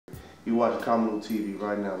You watch KarmaloopTV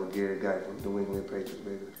right now with Gary Guyton from the England Patriots,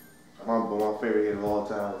 baby. My favorite hit of all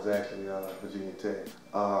time was actually Virginia Tech.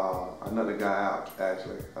 I knocked the guy out,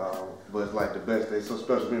 actually. But it's like the best day. It's so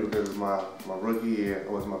special to me because it's my rookie year,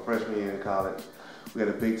 it was my freshman year in college. We had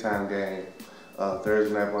a big time game.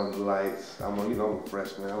 Thursday night under the lights. I'm a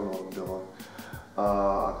freshman, I don't know what I'm doing.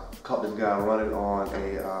 I caught this guy running on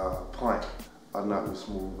a punt. I knocked him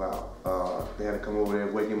smooth out. They had to come over there,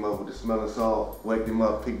 wake him up with the smell of salt, wake him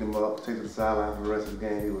up, pick him up, take to the sideline for the rest of the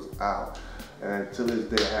game. He was out. And to this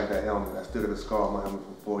day, I have that helmet. I still got a scar on my helmet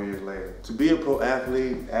from 4 years later. To be a pro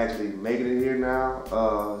athlete, actually making it here now,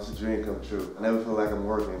 it's a dream come true. I never feel like I'm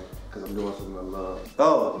working because I'm doing something I love.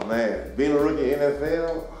 Oh man, being a rookie in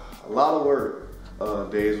NFL, a lot of work.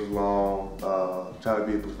 Days was long, trying to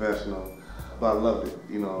be a professional, but I loved it.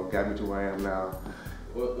 You know, got me to where I am now.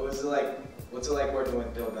 What's it like working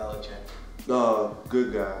with Bill Belichick?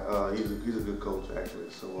 Good guy. He's a good coach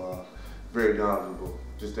actually. So very knowledgeable.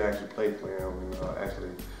 Just to actually play for him and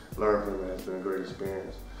actually learn from him has been a great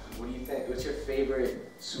experience. What do you think? What's your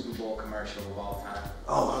favorite Super Bowl commercial of all time?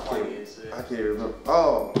 Oh, I can't remember.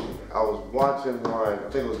 Oh, I was watching one. I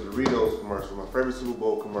think it was the Doritos commercial. My favorite Super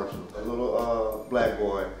Bowl commercial. A little black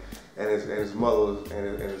boy and his mother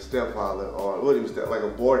and his stepfather, or it wasn't even like a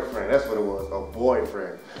boyfriend. That's what it was, a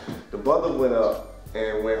boyfriend. The mother went up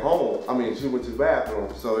and went home. I mean, she went to the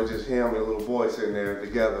bathroom, so it's just him and a little boy sitting there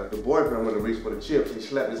together. The boyfriend went to reach for the chips. He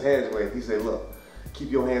slapped his hands away. He said, "Look, keep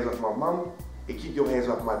your hands off my mama and keep your hands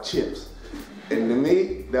off my chips." And to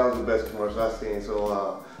me, that was the best commercial I've seen.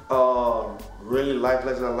 So, really life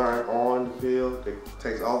lessons I learned on the field. It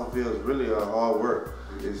takes off the field. It's really hard work.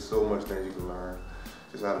 There's so much things you can learn.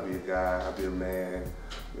 Just how to be a guy, how to be a man,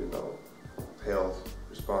 you know, health,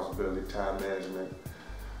 responsibility, time management,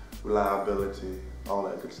 reliability, all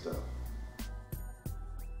that good stuff.